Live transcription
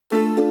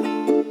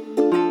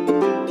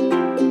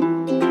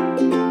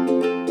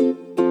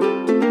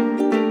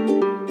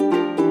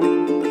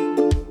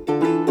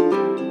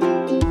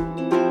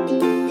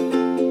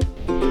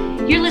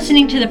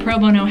listening to the Pro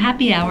Bono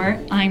Happy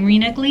Hour. I'm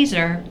Rena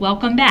Gleaser.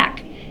 Welcome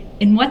back.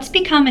 In what's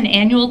become an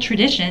annual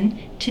tradition,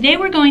 today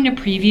we're going to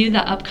preview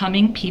the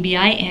upcoming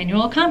PBI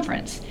Annual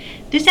Conference.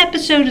 This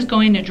episode is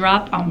going to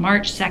drop on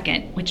March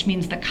 2nd, which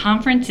means the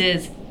conference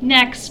is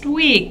next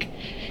week.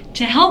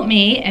 To help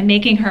me in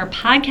making her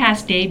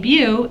podcast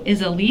debut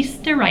is Elise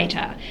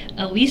DeRita.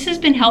 Elise has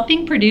been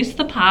helping produce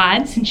the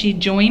pod since she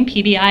joined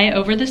PBI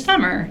over the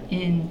summer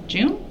in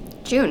June?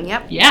 June,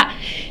 yep. Yeah.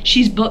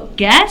 She's booked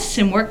guests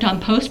and worked on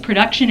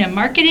post-production and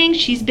marketing.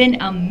 She's been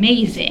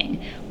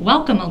amazing.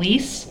 Welcome,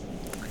 Elise.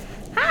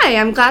 Hi,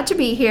 I'm glad to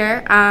be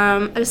here.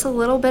 Just a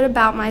little bit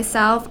about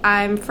myself.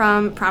 I'm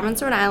from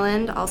Providence, Rhode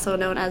Island, also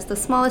known as the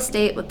smallest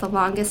state with the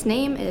longest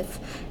name, if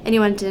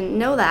anyone didn't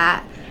know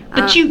that.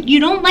 But you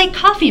don't like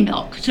coffee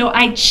milk, so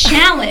I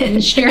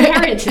challenge your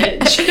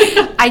heritage.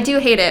 I do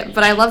hate it,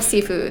 but I love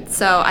seafood,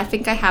 so I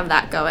think I have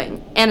that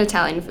going, and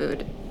Italian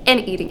food,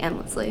 and eating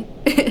endlessly.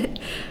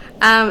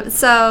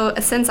 So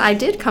since I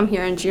did come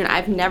here in June,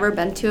 I've never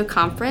been to a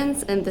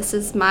conference, and this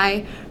is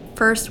my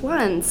first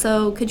one.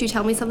 So could you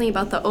tell me something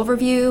about the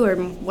overview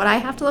or what I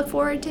have to look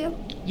forward to?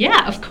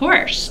 Yeah, of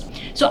course.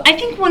 So I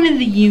think one of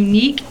the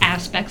unique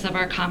aspects of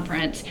our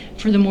conference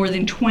for the more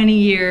than 20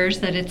 years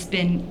that it's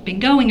been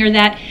going are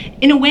that,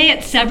 in a way,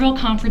 it's several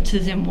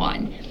conferences in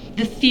one.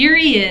 The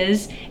theory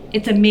is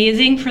it's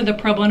amazing for the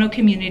pro bono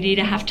community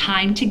to have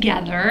time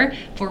together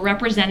for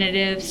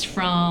representatives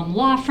from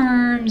law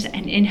firms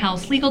and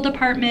in-house legal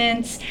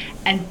departments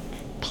and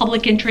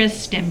public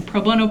interest and pro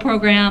bono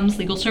programs,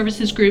 legal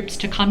services groups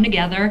to come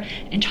together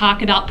and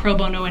talk about pro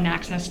bono and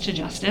access to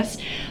justice.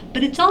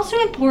 But it's also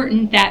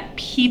important that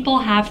people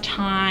have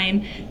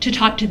time to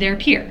talk to their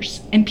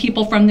peers and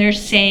people from their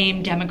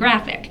same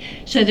demographic.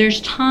 So there's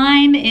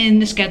time in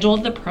the schedule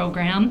of the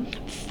program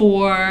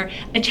for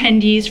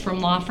attendees from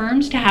law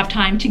firms to have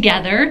time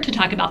together to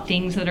talk about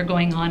things that are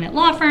going on at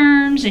law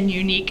firms and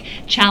unique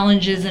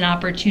challenges and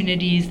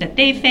opportunities that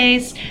they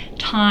face,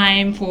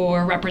 time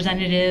for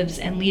representatives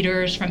and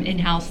leaders from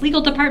in-house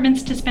legal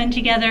departments to spend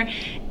together.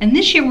 And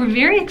this year we're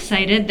very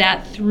excited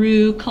that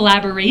through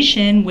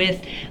collaboration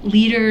with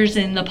leaders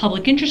in the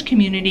public interest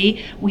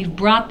community, we've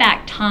brought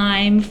back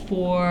time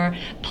for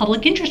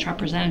public interest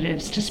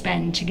representatives to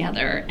spend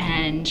together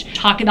and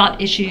talk about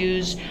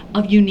issues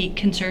of unique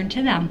concern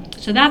to them.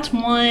 So that's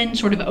one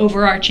sort of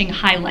overarching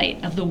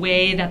highlight of the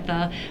way that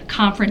the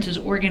conference is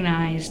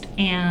organized.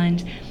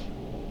 And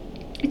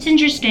it's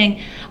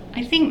interesting.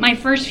 I think my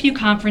first few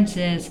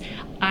conferences,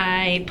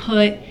 I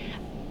put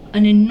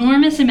an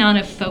enormous amount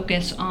of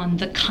focus on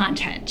the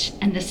content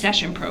and the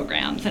session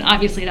programs. And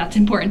obviously that's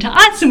important to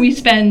us, and we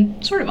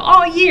spend sort of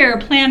all year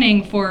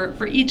planning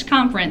for each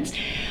conference.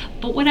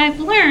 But what I've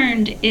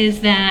learned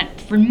is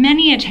that for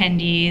many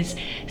attendees,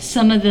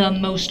 some of the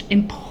most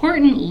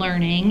important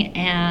learning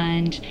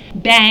and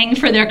bang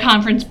for their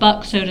conference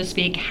buck, so to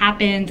speak,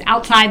 happens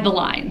outside the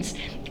lines,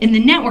 in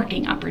the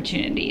networking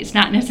opportunities,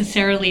 not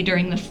necessarily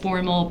during the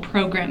formal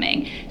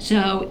programming.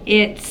 So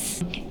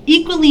it's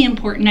equally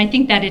important, I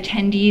think, that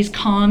attendees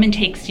come and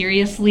take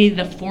seriously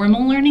the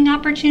formal learning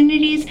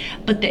opportunities,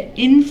 but the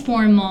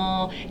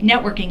informal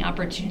networking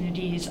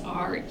opportunities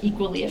are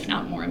equally, if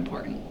not more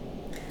important.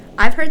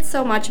 I've heard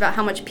so much about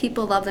how much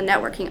people love the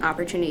networking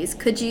opportunities.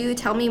 Could you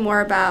tell me more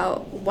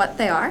about what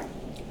they are?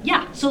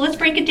 Yeah, so let's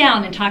break it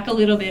down and talk a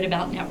little bit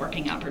about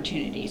networking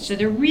opportunities. So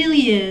there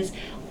really is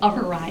a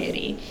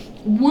variety.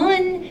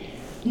 One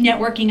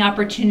networking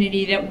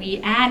opportunity that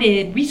we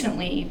added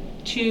recently,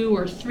 2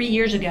 or 3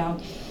 years ago,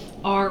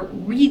 are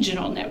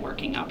regional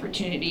networking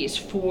opportunities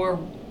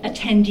for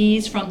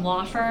attendees from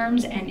law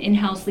firms and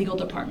in-house legal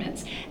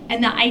departments.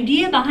 And the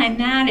idea behind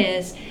that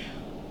is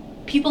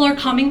people are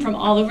coming from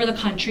all over the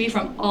country,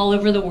 from all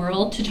over the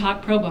world to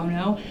talk pro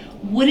bono.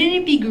 Wouldn't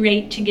it be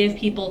great to give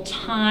people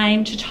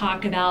time to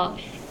talk about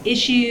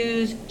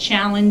issues,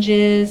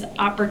 challenges,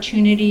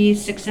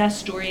 opportunities, success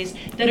stories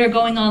that are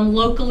going on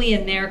locally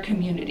in their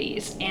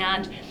communities?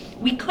 And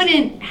we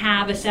couldn't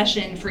have a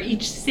session for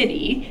each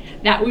city.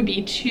 That would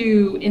be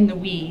too in the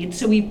weeds.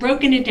 So we've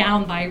broken it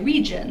down by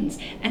regions.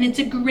 And it's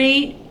a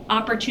great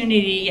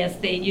opportunity, as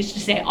they used to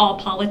say, all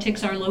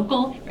politics are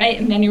local, right?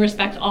 In many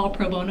respects, all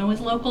pro bono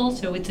is local.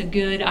 So it's a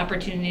good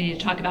opportunity to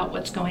talk about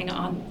what's going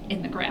on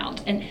in the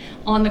ground and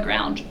on the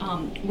ground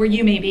where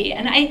you may be.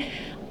 And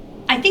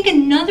I think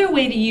another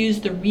way to use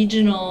the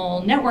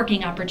regional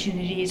networking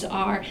opportunities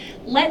are,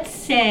 let's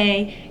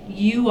say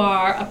you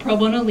are a pro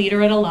bono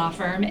leader at a law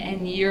firm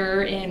and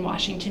you're in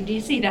Washington,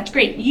 D.C. That's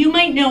great. You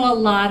might know a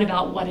lot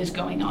about what is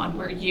going on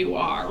where you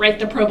are, right?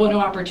 The pro bono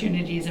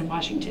opportunities in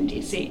Washington,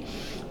 D.C.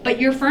 But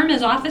your firm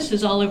has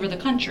offices all over the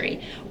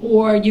country,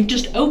 or you've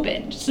just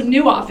opened some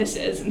new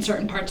offices in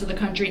certain parts of the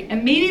country.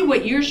 And maybe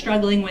what you're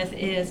struggling with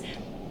is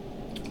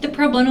the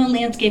pro bono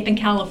landscape in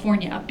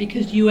California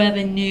because you have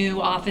a new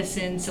office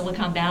in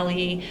Silicon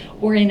Valley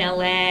or in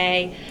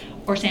LA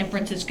or San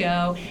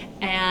Francisco,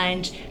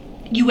 and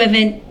you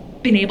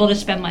haven't been able to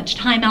spend much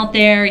time out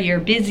there, you're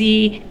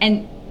busy,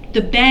 and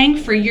the bang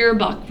for your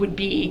buck would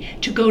be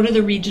to go to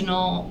the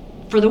regional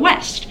for the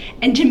West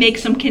and to make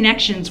some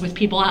connections with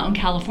people out in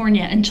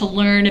California and to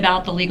learn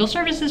about the legal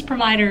services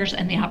providers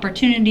and the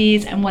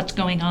opportunities and what's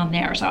going on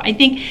there. So I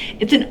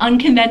think it's an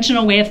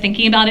unconventional way of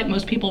thinking about it.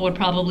 Most people would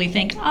probably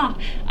think,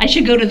 I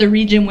should go to the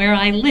region where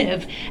I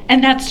live.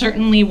 And that's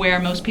certainly where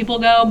most people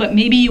go, but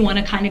maybe you want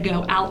to kind of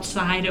go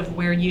outside of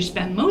where you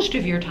spend most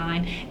of your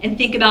time and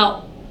think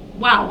about,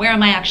 wow, where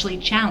am I actually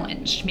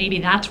challenged? Maybe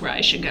that's where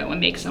I should go and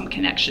make some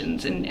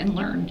connections and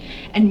learn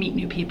and meet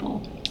new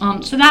people.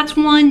 So that's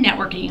one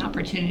networking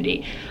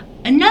opportunity.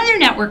 Another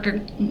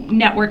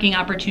networking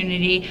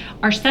opportunity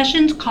are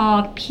sessions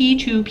called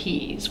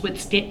P2Ps,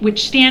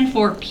 which stand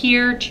for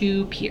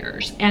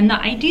peer-to-peers. And the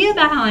idea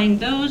behind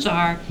those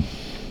are,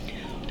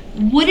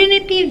 wouldn't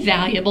it be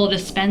valuable to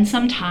spend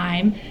some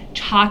time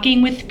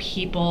talking with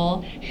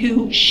people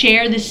who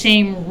share the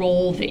same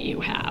role that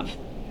you have?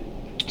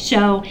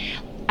 So,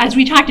 as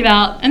we talked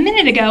about a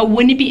minute ago,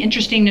 wouldn't it be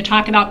interesting to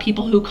talk about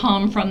people who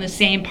come from the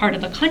same part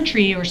of the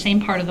country or same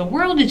part of the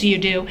world as you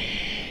do?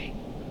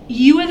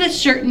 You have a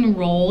certain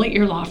role at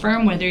your law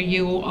firm, whether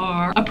you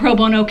are a pro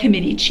bono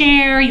committee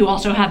chair, you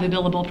also have a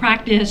billable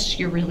practice,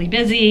 you're really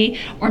busy,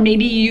 or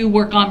maybe you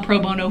work on pro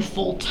bono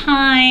full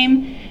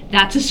time.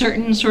 That's a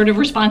certain sort of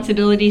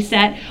responsibility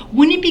set.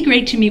 Wouldn't it be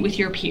great to meet with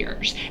your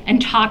peers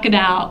and talk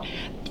about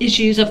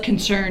issues of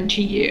concern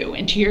to you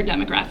and to your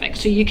demographic?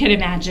 So you could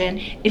imagine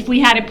if we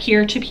had a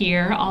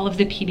peer-to-peer, all of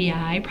the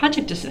PBI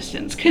project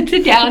assistants could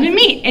sit down and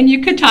meet, and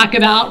you could talk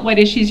about what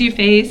issues you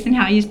face and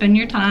how you spend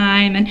your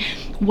time and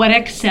what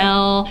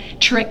Excel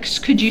tricks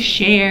could you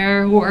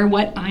share, or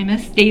what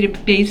IMS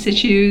database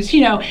issues,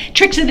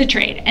 tricks of the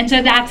trade. And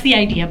so that's the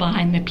idea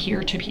behind the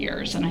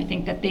peer-to-peers, and I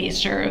think that they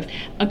serve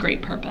a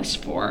great purpose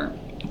for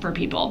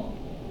people.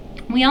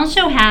 We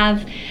also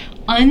have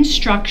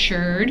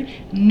unstructured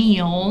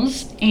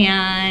meals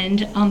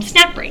and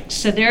snack breaks.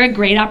 So they're a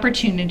great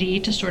opportunity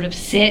to sort of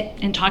sit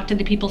and talk to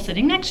the people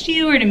sitting next to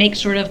you, or to make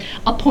sort of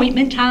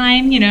appointment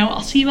time.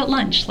 I'll see you at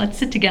lunch. Let's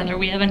sit together.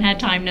 We haven't had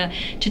time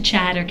to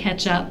chat or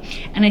catch up.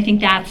 And I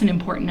think that's an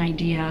important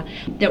idea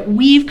that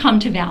we've come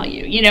to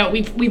value.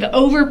 We've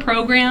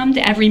over-programmed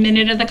every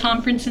minute of the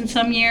conference in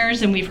some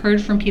years, and we've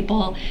heard from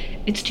people,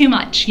 it's too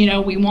much.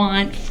 We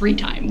want free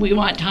time. We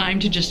want time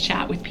to just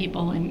chat with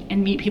people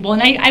and meet people.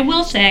 And I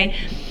will say,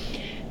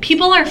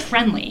 people are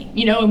friendly,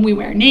 and we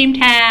wear name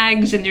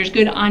tags, and there's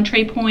good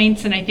entree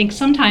points. And I think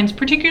sometimes,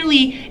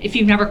 particularly if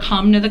you've never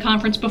come to the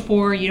conference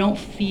before, you don't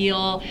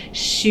feel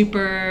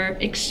super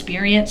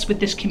experienced with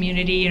this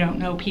community, you don't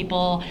know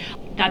people,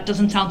 that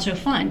doesn't sound so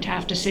fun to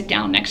have to sit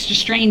down next to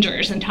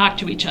strangers and talk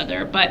to each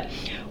other. But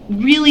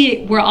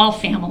really, we're all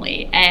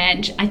family,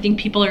 and I think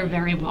people are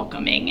very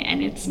welcoming,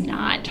 and it's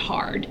not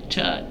hard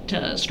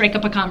to strike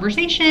up a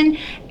conversation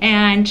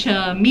and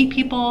to meet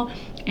people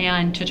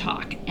and to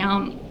talk.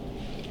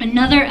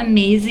 Another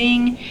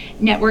amazing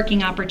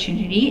networking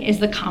opportunity is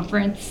the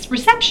conference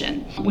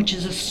reception, which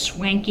is a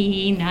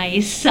swanky,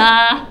 nice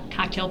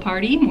cocktail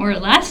party, more or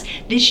less.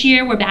 This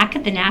year, we're back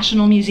at the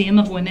National Museum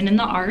of Women in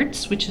the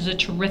Arts, which is a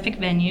terrific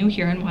venue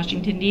here in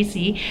Washington,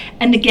 D.C.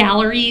 And the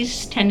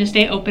galleries tend to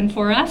stay open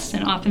for us,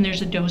 and often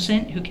there's a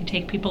docent who can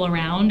take people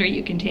around, or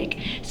you can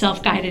take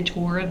self-guided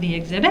tour of the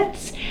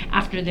exhibits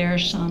after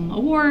there's some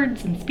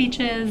awards and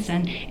speeches,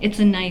 and it's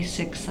a nice,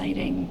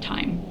 exciting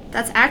time.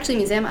 That's actually a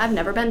museum I've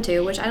never been to,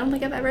 which I don't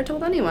think I've ever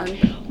told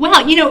anyone. Well,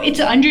 it's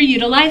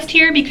underutilized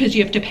here because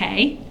you have to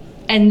pay.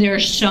 And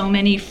there's so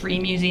many free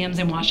museums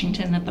in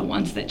Washington that the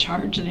ones that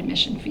charge an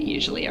admission fee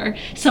usually are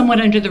somewhat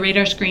under the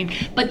radar screen.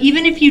 But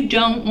even if you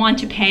don't want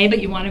to pay,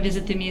 but you want to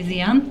visit the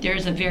museum,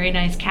 there's a very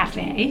nice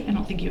cafe. I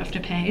don't think you have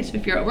to pay. So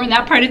if you're over in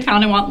that part of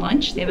town and want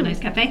lunch, they have a nice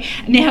cafe.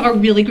 And they have a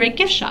really great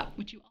gift shop.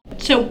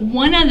 So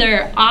one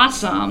other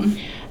awesome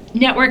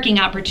networking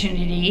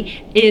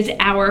opportunity is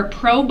our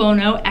Pro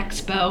Bono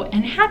Expo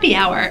and Happy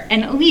Hour.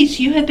 And Elise,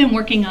 you have been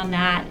working on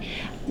that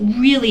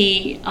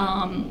really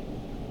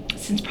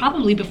since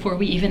probably before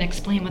we even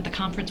explained what the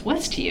conference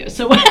was to you.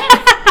 So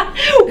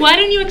why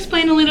don't you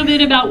explain a little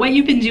bit about what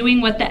you've been doing,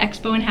 what the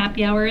Expo and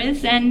Happy Hour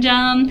is, and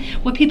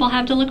what people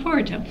have to look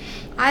forward to?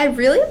 I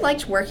really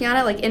liked working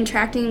on it,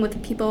 interacting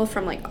with people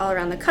from all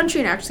around the country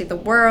and actually the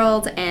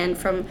world, and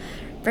from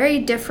very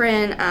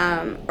different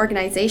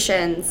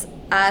organizations.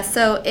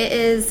 So it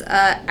is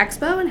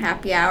Expo and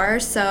Happy Hour,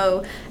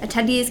 so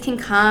attendees can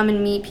come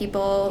and meet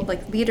people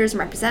leaders and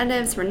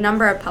representatives from a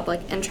number of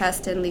public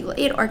interest and legal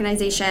aid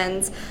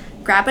organizations,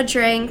 grab a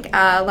drink,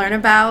 learn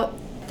about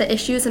the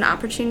issues and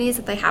opportunities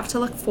that they have to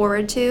look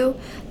forward to.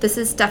 This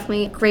is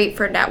definitely great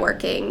for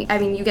networking. I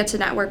mean, you get to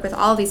network with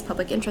all of these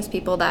public interest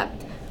people that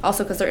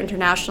also, because they're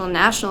international and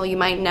national, you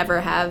might never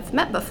have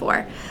met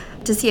before.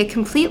 To see a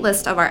complete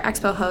list of our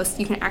Expo hosts,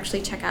 you can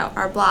actually check out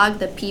our blog,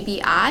 the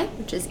PBI,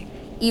 which is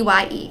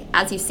EYE,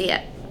 as you see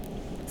it.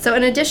 So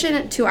in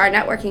addition to our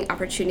networking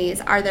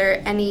opportunities, are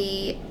there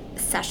any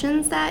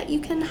sessions that you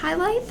can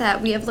highlight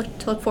that we have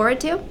to look forward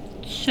to?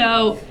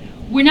 So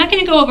we're not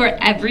going to go over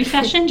every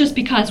session just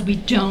because we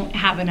don't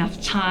have enough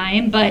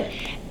time, but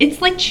It's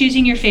like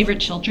choosing your favorite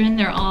children.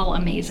 They're all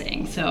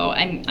amazing. So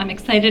I'm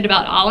excited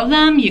about all of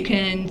them. You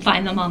can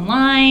find them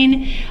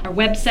online. Our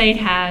website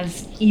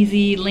has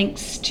easy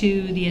links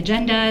to the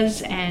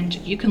agendas, and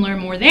you can learn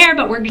more there,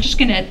 but we're just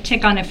going to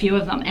tick on a few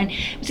of them. And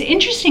it's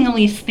interesting,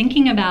 Elise,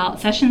 thinking about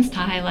sessions to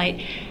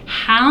highlight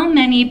how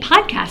many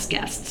podcast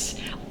guests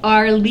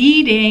are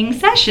leading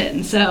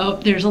sessions. So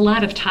there's a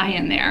lot of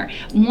tie-in there.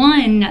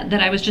 One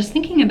that I was just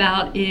thinking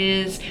about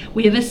is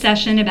we have a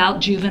session about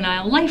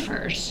juvenile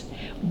lifers,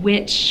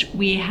 which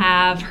we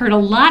have heard a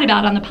lot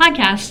about on the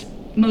podcast,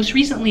 most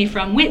recently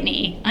from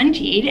Whitney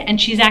Untied, and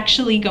she's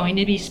actually going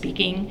to be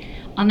speaking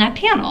on that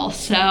panel.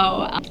 So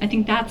I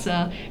think that's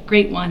a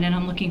great one, and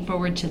I'm looking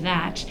forward to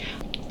that.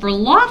 For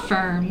law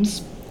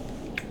firms,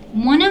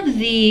 one of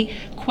the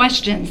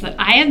questions that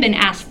I have been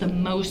asked the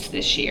most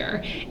this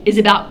year is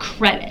about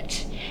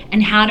credit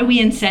and how do we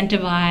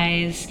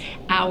incentivize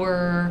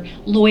our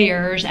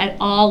lawyers at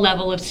all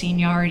level of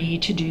seniority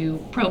to do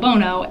pro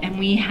bono. And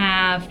we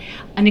have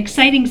an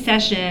exciting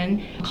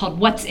session called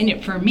What's in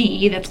It for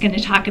Me that's going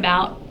to talk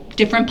about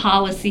different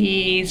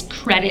policies,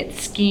 credit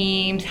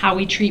schemes, how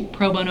we treat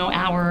pro bono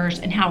hours,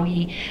 and how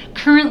we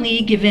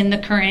currently, given the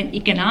current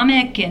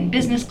economic and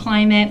business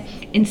climate,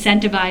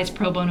 incentivize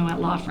pro bono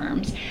at law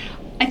firms.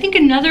 I think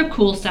another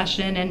cool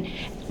session, and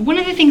one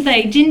of the things that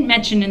I didn't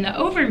mention in the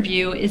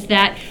overview, is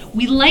that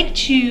we like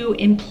to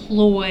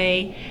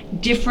employ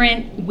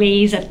different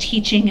ways of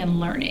teaching and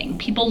learning.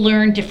 People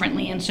learn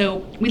differently, and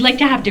so we like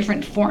to have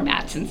different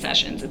formats in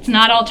sessions. It's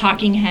not all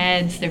talking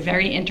heads. They're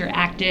very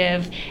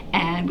interactive,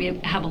 and we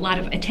have a lot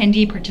of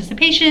attendee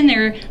participation.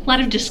 There are a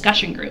lot of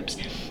discussion groups.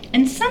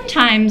 And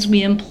sometimes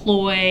we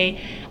employ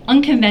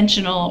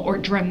unconventional or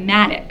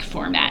dramatic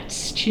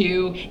formats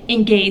to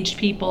engage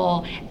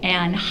people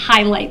and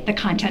highlight the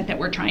content that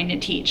we're trying to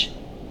teach.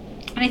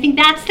 And I think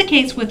that's the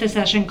case with a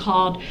session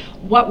called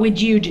What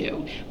Would You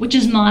Do?, which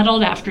is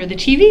modeled after the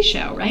TV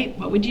show, right?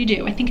 What Would You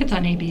Do? I think it's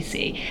on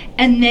ABC.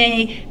 And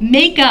they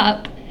make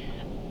up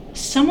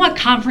somewhat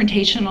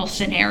confrontational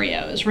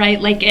scenarios,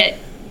 right? Like at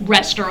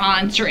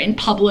restaurants or in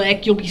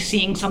public, you'll be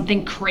seeing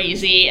something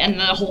crazy, and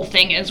the whole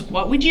thing is,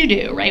 what would you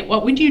do, right?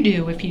 What would you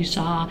do if you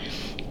saw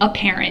a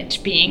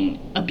parent being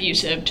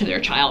abusive to their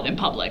child in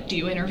public? Do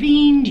you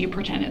intervene? Do you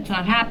pretend it's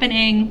not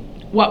happening?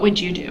 What would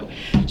you do?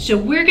 So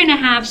we're going to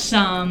have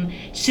some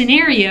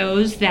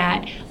scenarios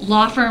that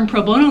law firm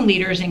pro bono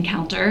leaders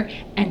encounter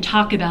and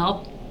talk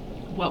about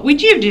what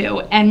would you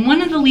do? And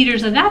one of the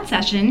leaders of that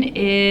session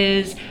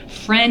is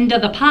friend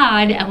of the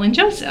pod, Ellen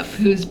Joseph,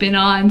 who's been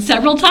on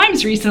several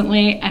times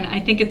recently, and I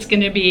think it's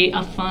going to be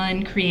a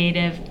fun,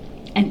 creative,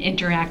 and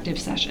interactive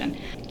session.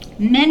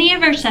 Many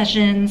of our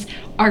sessions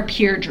are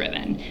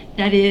peer-driven.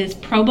 That is,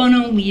 pro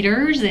bono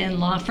leaders in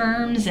law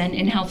firms and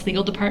in-house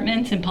legal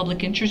departments and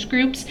public interest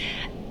groups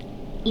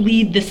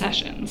lead the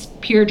sessions,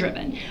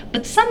 peer-driven.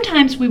 But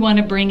sometimes we want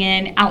to bring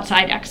in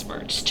outside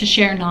experts to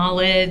share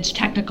knowledge,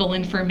 technical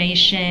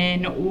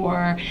information,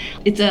 or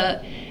it's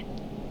a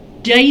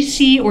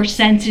dicey or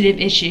sensitive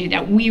issue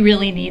that we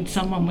really need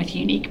someone with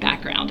unique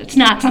background. It's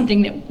not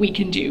something that we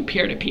can do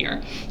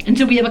peer-to-peer. And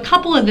so we have a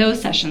couple of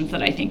those sessions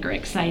that I think are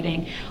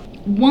exciting.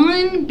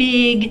 One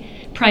big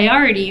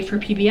priority for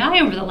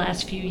PBI over the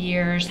last few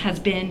years has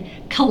been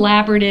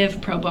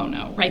collaborative pro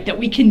bono, right? That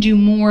we can do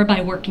more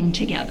by working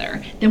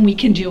together than we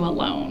can do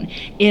alone.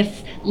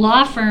 If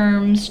law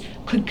firms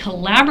could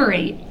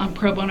collaborate on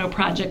pro bono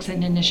projects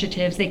and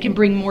initiatives, they can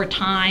bring more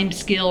time,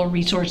 skill,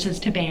 resources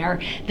to bear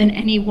than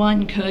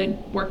anyone could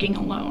working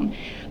alone.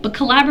 But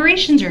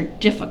collaborations are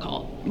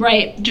difficult,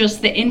 right?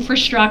 Just the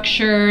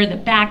infrastructure, the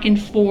back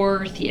and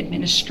forth, the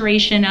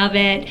administration of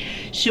it.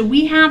 So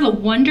we have a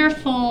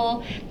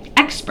wonderful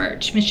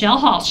expert, Michelle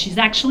Hall. She's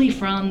actually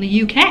from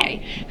the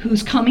UK,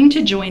 who's coming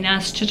to join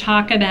us to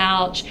talk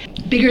about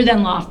bigger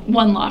than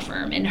one law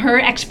firm. And her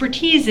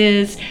expertise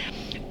is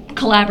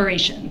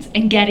collaborations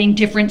and getting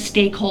different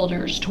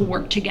stakeholders to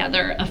work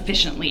together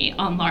efficiently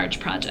on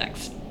large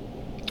projects.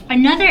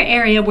 Another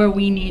area where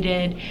we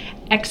needed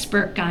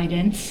expert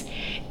guidance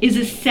is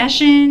a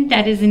session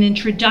that is an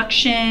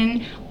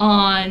introduction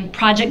on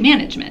project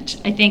management.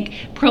 I think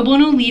pro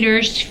bono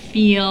leaders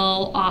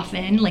feel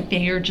often like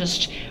they are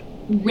just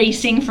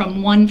racing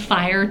from one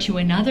fire to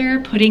another,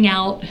 putting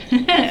out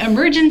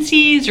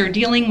emergencies or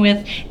dealing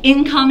with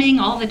incoming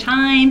all the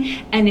time,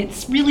 and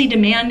it's really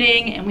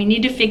demanding, and we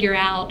need to figure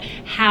out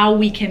how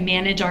we can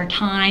manage our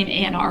time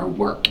and our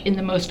work in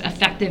the most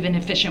effective and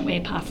efficient way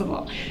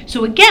possible.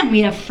 So again, we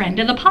have friend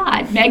of the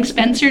pod, Meg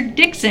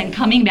Spencer-Dixon,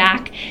 coming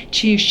back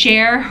to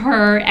share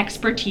her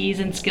expertise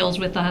and skills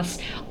with us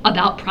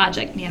about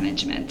project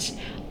management.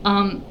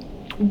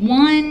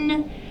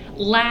 One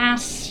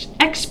last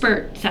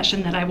expert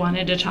session that I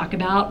wanted to talk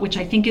about, which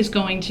I think is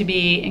going to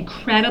be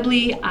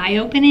incredibly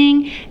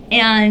eye-opening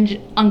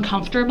and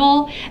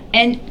uncomfortable,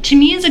 and to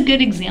me is a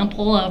good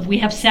example of, we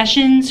have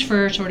sessions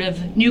for sort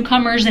of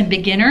newcomers and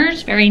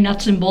beginners, very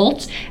nuts and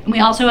bolts, and we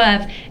also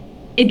have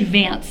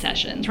advanced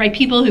sessions, right?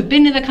 People who've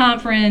been to the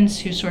conference,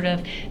 who sort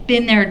of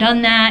been there,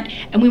 done that,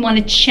 and we want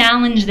to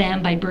challenge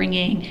them by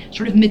bringing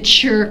sort of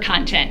mature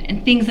content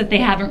and things that they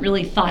haven't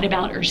really thought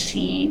about or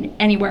seen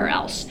anywhere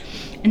else.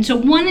 And so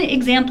one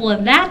example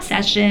of that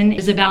session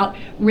is about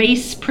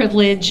race,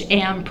 privilege,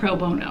 and pro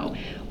bono.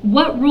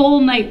 What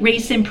role might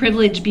race and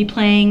privilege be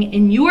playing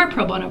in your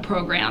pro bono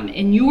program,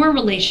 in your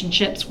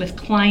relationships with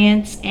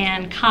clients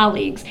and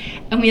colleagues?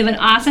 And we have an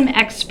awesome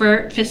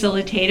expert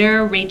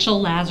facilitator,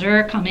 Rachel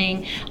Lazar,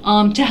 coming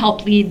to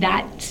help lead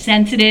that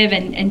sensitive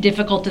and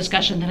difficult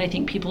discussion that I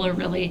think people are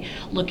really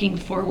looking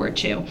forward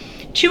to.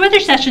 Two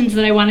other sessions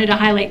that I wanted to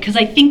highlight, because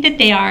I think that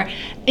they are,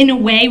 in a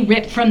way,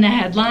 ripped from the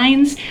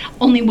headlines.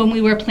 Only when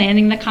we were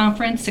planning the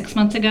conference 6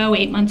 months ago,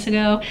 8 months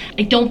ago,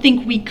 I don't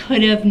think we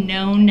could have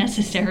known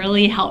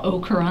necessarily how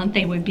au courant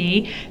they would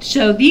be.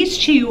 So these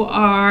two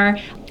are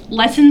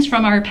lessons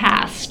from our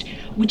past,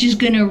 which is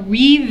going to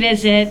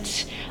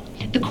revisit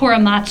the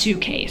Korematsu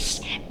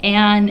case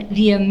and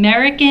the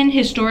American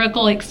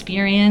historical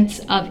experience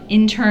of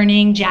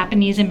interning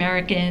Japanese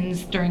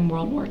Americans during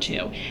World War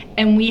II.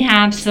 And we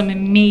have some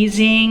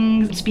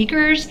amazing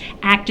speakers,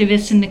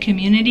 activists in the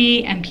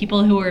community, and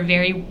people who are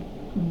very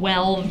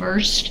well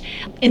versed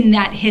in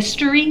that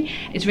history.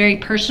 It's very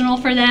personal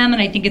for them,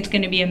 and I think it's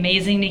going to be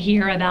amazing to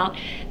hear about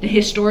the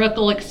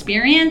historical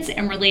experience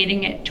and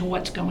relating it to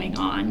what's going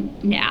on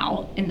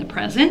now in the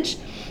present.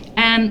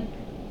 And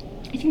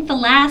I think the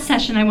last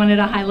session I wanted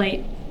to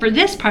highlight for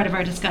this part of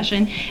our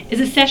discussion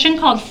is a session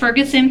called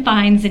Ferguson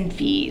Fines and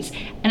Fees.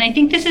 And I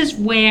think this is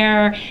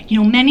where,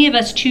 many of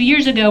us 2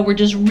 years ago were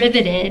just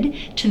riveted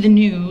to the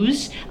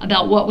news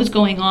about what was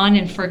going on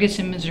in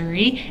Ferguson,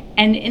 Missouri.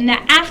 And in the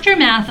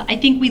aftermath, I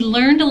think we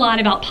learned a lot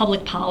about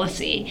public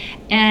policy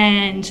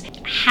and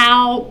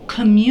how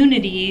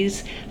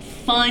communities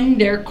fund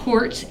their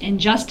courts and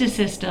justice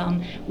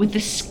system with the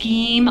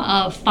scheme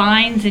of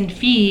fines and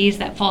fees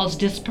that falls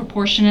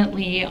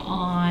disproportionately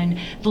on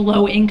the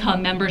low-income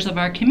members of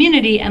our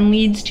community and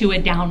leads to a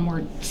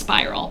downward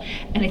spiral.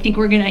 And I think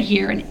we're going to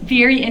hear a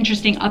very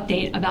interesting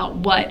update about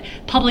what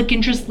public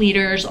interest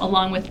leaders,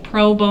 along with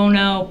pro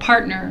bono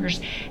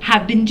partners,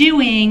 have been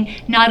doing,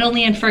 not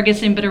only in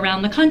Ferguson but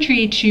around the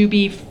country, to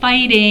be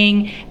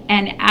fighting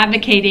and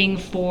advocating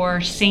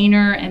for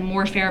saner and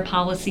more fair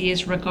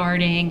policies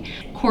regarding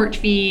court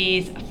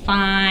fees,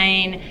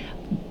 fine,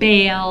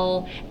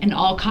 bail, and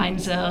all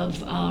kinds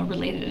of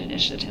related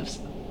initiatives.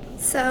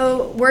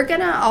 So we're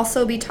going to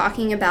also be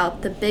talking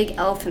about the big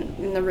elephant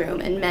in the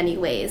room in many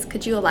ways.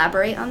 Could you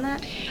elaborate on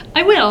that?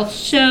 I will.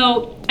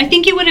 So I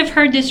think you would have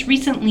heard this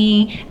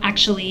recently,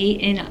 actually,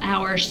 in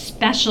our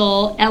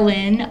special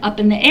Ellen Up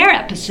in the Air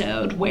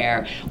episode,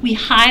 where we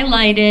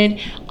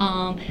highlighted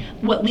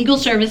what legal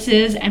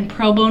services and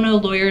pro bono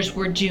lawyers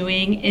were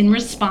doing in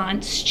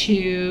response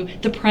to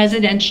the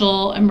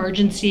presidential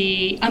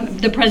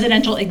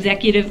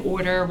executive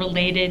order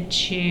related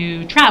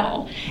to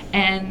travel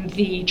and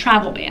the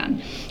travel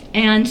ban.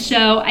 And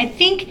so I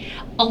think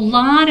a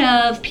lot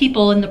of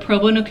people in the pro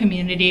bono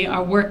community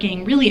are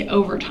working really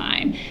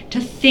overtime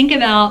to think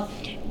about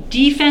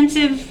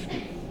defensive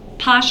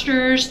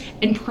postures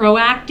and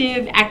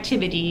proactive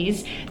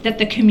activities that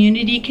the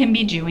community can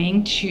be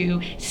doing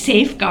to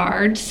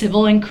safeguard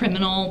civil and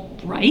criminal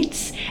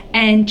rights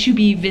and to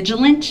be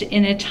vigilant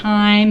in a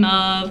time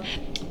of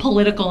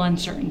political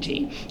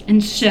uncertainty.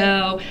 And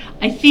so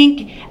I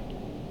think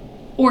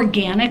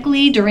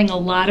organically, during a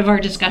lot of our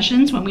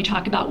discussions, when we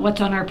talk about what's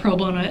on our pro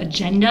bono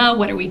agenda,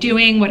 what are we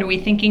doing, what are we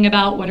thinking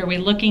about, what are we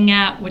looking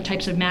at, what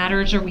types of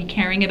matters are we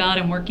caring about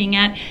and working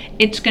at,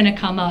 it's going to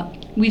come up.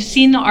 We've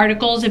seen the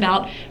articles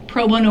about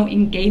pro bono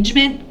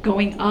engagement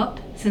going up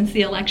since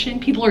the election.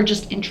 People are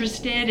just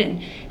interested in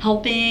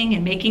helping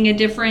and making a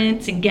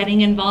difference and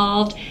getting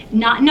involved,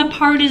 not in a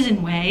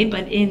partisan way,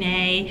 but in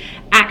a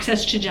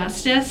access to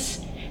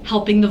justice,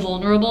 helping the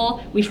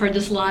vulnerable. We've heard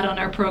this a lot on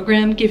our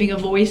program, giving a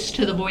voice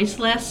to the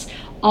voiceless,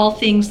 all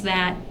things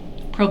that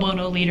pro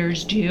bono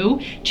leaders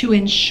do to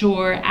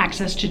ensure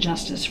access to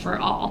justice for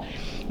all.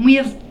 We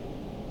have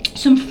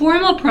some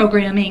formal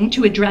programming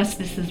to address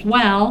this as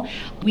well.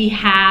 We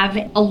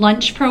have a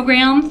lunch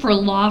program for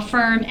law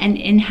firm and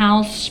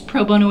in-house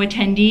pro bono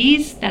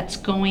attendees that's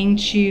going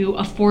to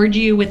afford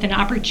you with an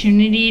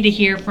opportunity to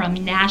hear from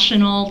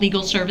national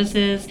legal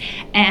services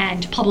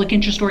and public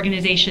interest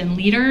organization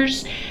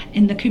leaders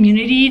in the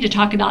community to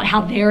talk about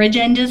how their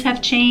agendas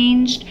have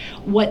changed,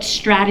 what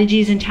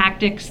strategies and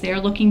tactics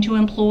they're looking to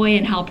employ,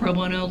 and how pro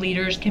bono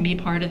leaders can be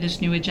part of this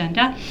new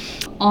agenda.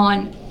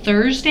 On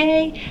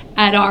Thursday,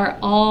 at our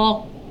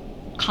all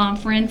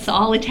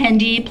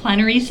attendee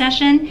plenary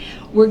session,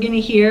 we're going to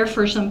hear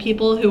for some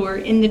people who are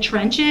in the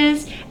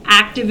trenches,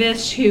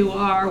 activists who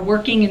are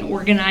working and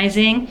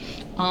organizing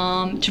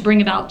to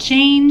bring about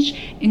change,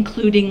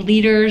 including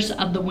leaders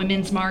of the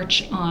Women's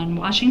March on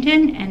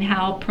Washington, and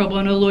how pro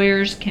bono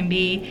lawyers can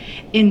be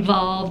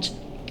involved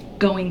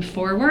going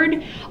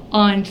forward.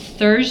 On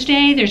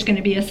Thursday, there's going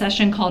to be a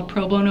session called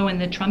Pro Bono in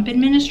the Trump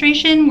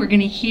administration. We're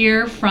going to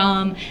hear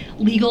from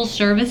legal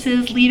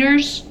services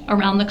leaders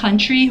around the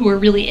country who are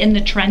really in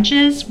the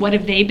trenches. What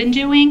have they been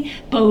doing,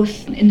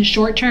 both in the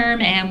short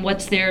term and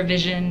what's their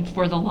vision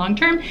for the long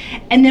term?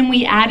 And then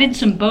we added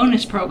some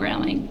bonus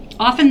programming.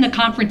 Often the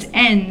conference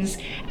ends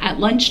at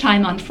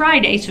lunchtime on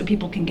Friday so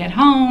people can get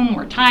home.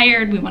 We're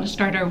tired. We want to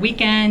start our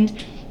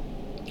weekend.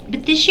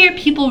 But this year,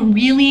 people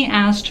really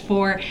asked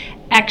for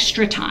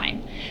extra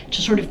time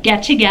to sort of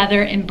get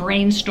together and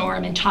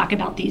brainstorm and talk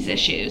about these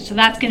issues. So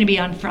that's going to be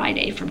on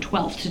Friday from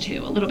 12 to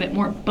 2, a little bit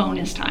more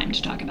bonus time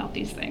to talk about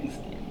these things.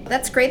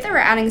 That's great that we're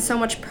adding so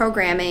much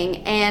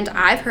programming, and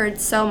I've heard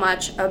so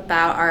much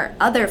about our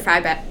other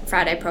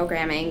Friday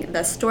programming,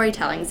 the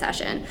storytelling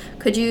session.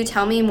 Could you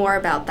tell me more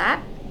about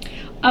that?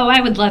 Oh,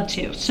 I would love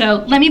to.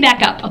 So let me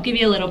back up. I'll give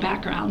you a little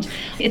background.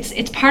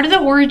 It's part of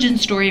the origin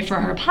story for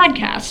our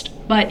podcast,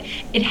 but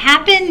it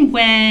happened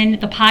when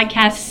the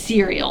podcast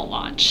Serial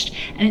launched,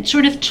 and it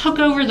sort of took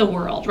over the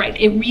world, right?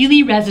 It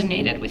really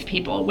resonated with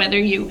people, whether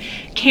you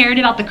cared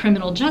about the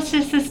criminal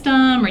justice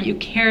system, or you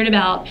cared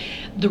about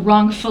the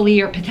wrongfully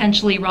or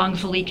potentially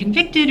wrongfully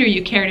convicted, or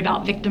you cared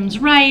about victims'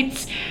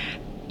 rights.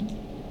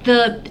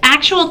 The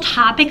actual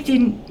topic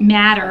didn't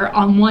matter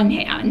on one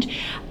hand.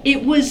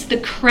 It was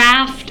the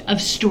craft of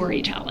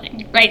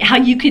storytelling, right? How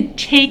you could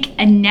take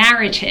a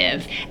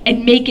narrative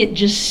and make it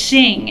just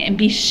sing and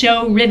be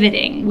so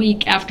riveting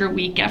week after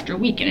week after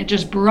week. And it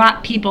just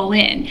brought people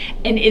in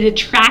and it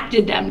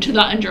attracted them to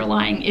the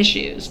underlying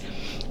issues.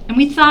 And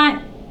we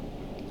thought,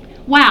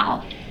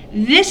 wow,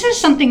 this is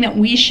something that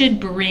we should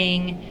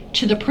bring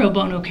to the pro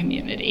bono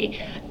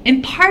community.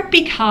 In part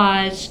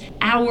because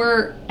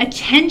our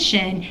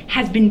attention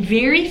has been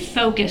very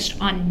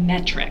focused on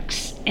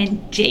metrics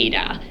and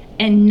data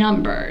and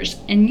numbers.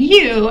 And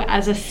you,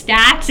 as a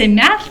stats and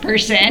math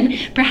person,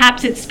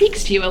 perhaps it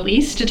speaks to you,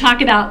 Elise, to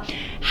talk about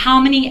how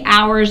many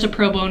hours of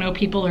pro bono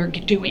people are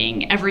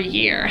doing every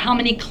year, how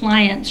many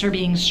clients are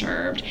being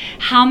served,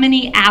 how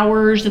many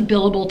hours of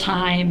billable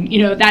time,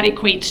 that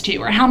equates to,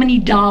 or how many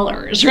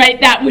dollars,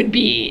 right? That would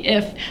be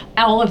if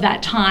all of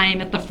that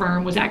time at the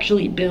firm was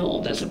actually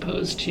billed as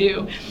opposed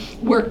to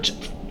worked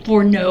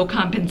for no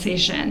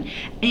compensation.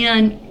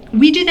 And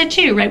we do that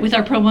too, right, with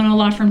our Pro Bono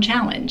Law Firm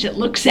Challenge. It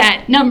looks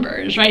at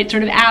numbers, right,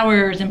 sort of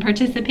hours and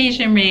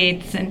participation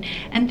rates and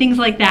things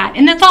like that.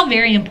 And that's all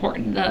very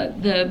important.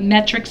 The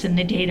metrics and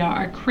the data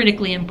are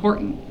critically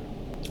important.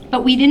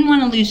 But we didn't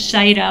want to lose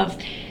sight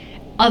of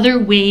other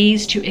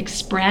ways to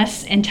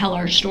express and tell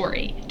our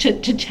story, to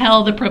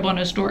tell the pro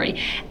bono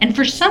story. And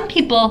for some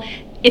people,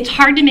 it's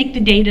hard to make the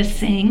data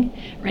sing,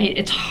 right?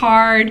 It's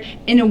hard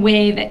in a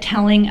way that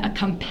telling a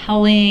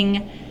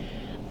compelling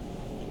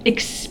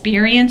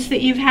experience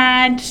that you've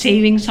had,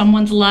 saving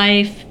someone's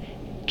life,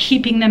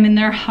 keeping them in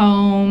their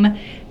home,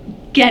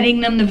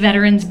 getting them the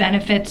veterans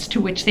benefits to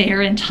which they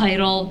are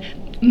entitled,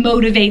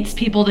 motivates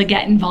people to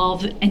get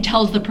involved and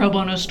tells the pro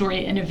bono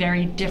story in a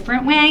very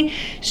different way.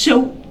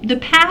 So the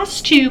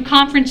past two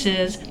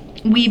conferences,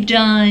 we've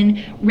done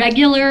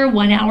regular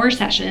 1-hour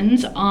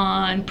sessions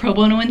on pro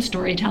bono and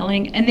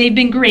storytelling, and they've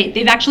been great.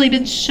 They've actually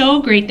been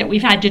so great that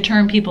we've had to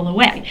turn people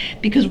away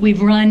because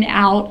we've run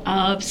out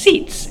of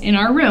seats in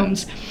our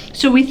rooms.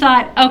 So we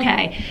thought,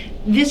 okay,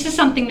 this is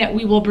something that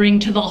we will bring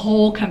to the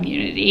whole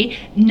community,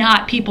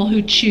 not people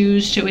who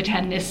choose to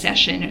attend this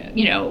session,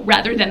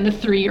 rather than the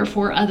 3 or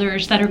 4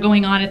 others that are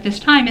going on at this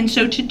time. And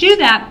so to do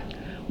that,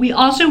 we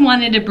also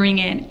wanted to bring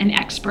in an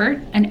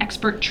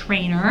expert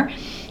trainer.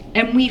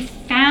 And we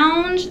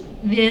found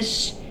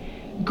this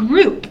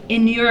group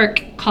in New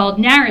York called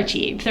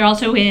Narrative. They're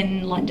also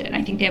in London.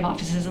 I think they have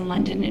offices in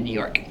London and New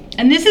York.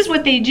 And this is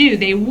what they do.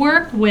 They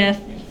work with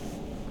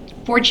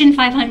Fortune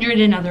 500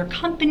 and other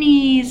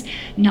companies,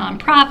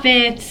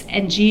 nonprofits,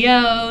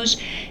 NGOs,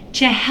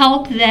 to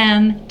help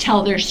them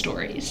tell their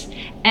stories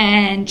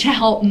and to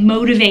help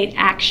motivate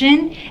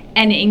action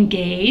and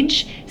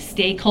engage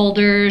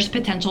stakeholders,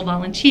 potential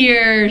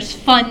volunteers,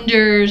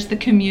 funders, the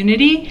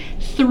community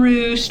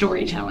through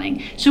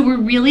storytelling. So we're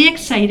really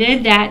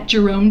excited that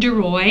Jerome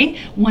DeRoy,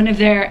 one of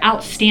their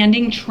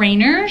outstanding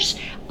trainers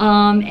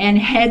and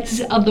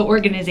heads of the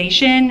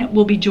organization,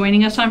 will be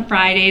joining us on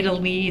Friday to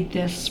lead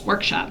this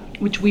workshop,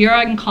 which we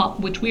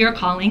are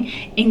calling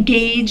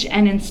Engage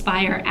and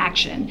Inspire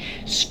Action,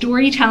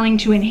 Storytelling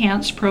to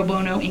Enhance Pro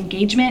Bono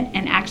Engagement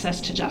and Access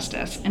to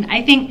Justice. And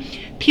I think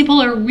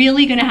people are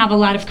really going to have a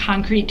lot of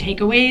concrete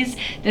takeaways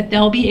that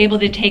they'll be able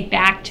to take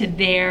back to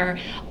their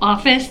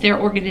office, their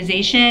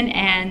organization,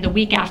 and the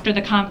week after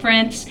the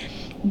conference,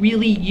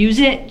 really use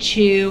it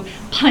to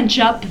punch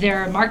up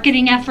their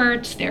marketing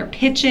efforts, their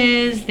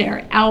pitches,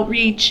 their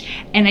outreach,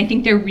 and I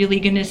think they're really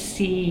going to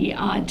see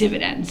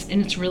dividends,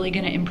 and it's really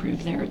going to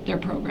improve their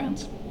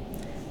programs.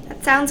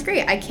 That sounds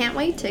great. I can't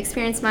wait to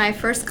experience my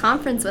first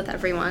conference with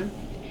everyone.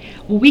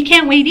 Well, we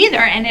can't wait either,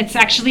 and it's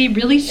actually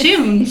really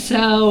soon,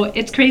 so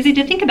it's crazy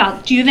to think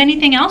about. Do you have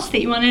anything else that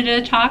you wanted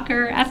to talk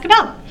or ask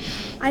about?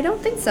 I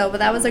don't think so, but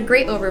that was a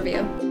great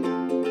overview.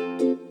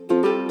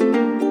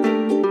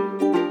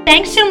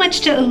 Thanks so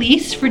much to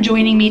Elise for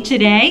joining me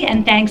today,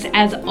 and thanks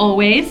as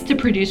always to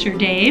producer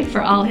Dave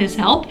for all his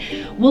help.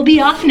 We'll be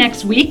off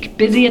next week,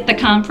 busy at the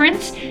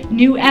conference.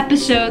 New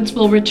episodes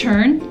will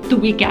return the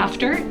week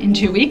after, in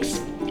 2 weeks.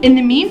 In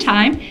the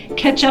meantime,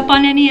 catch up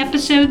on any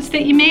episodes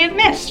that you may have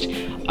missed.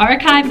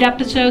 Archived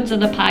episodes of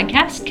the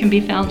podcast can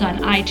be found on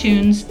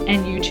iTunes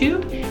and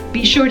YouTube.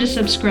 Be sure to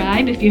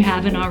subscribe if you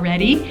haven't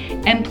already.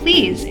 And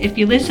please, if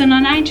you listen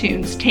on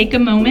iTunes, take a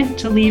moment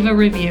to leave a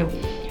review.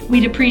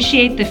 We'd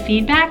appreciate the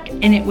feedback,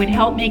 and it would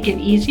help make it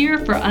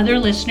easier for other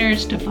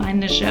listeners to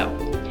find the show.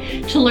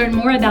 To learn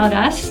more about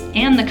us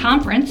and the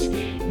conference,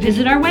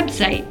 visit our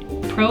website,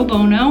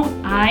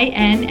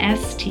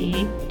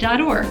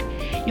 probonoinst.org.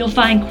 You'll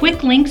find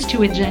quick links to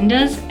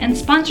agendas and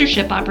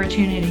sponsorship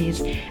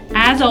opportunities.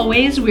 As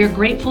always, we're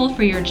grateful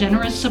for your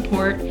generous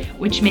support,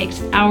 which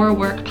makes our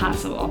work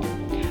possible.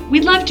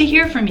 We'd love to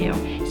hear from you.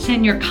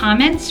 Send your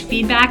comments,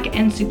 feedback,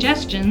 and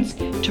suggestions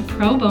to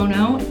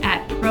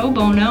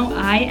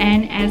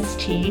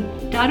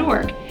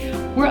probono@probonoinst.org.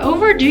 We're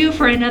overdue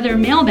for another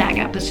mailbag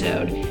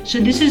episode, so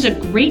this is a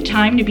great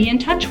time to be in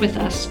touch with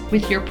us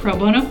with your pro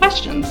bono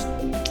questions.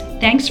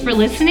 Thanks for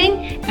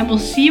listening, and we'll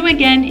see you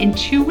again in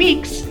 2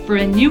 weeks for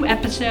a new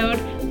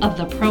episode of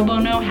the Pro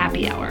Bono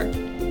Happy Hour.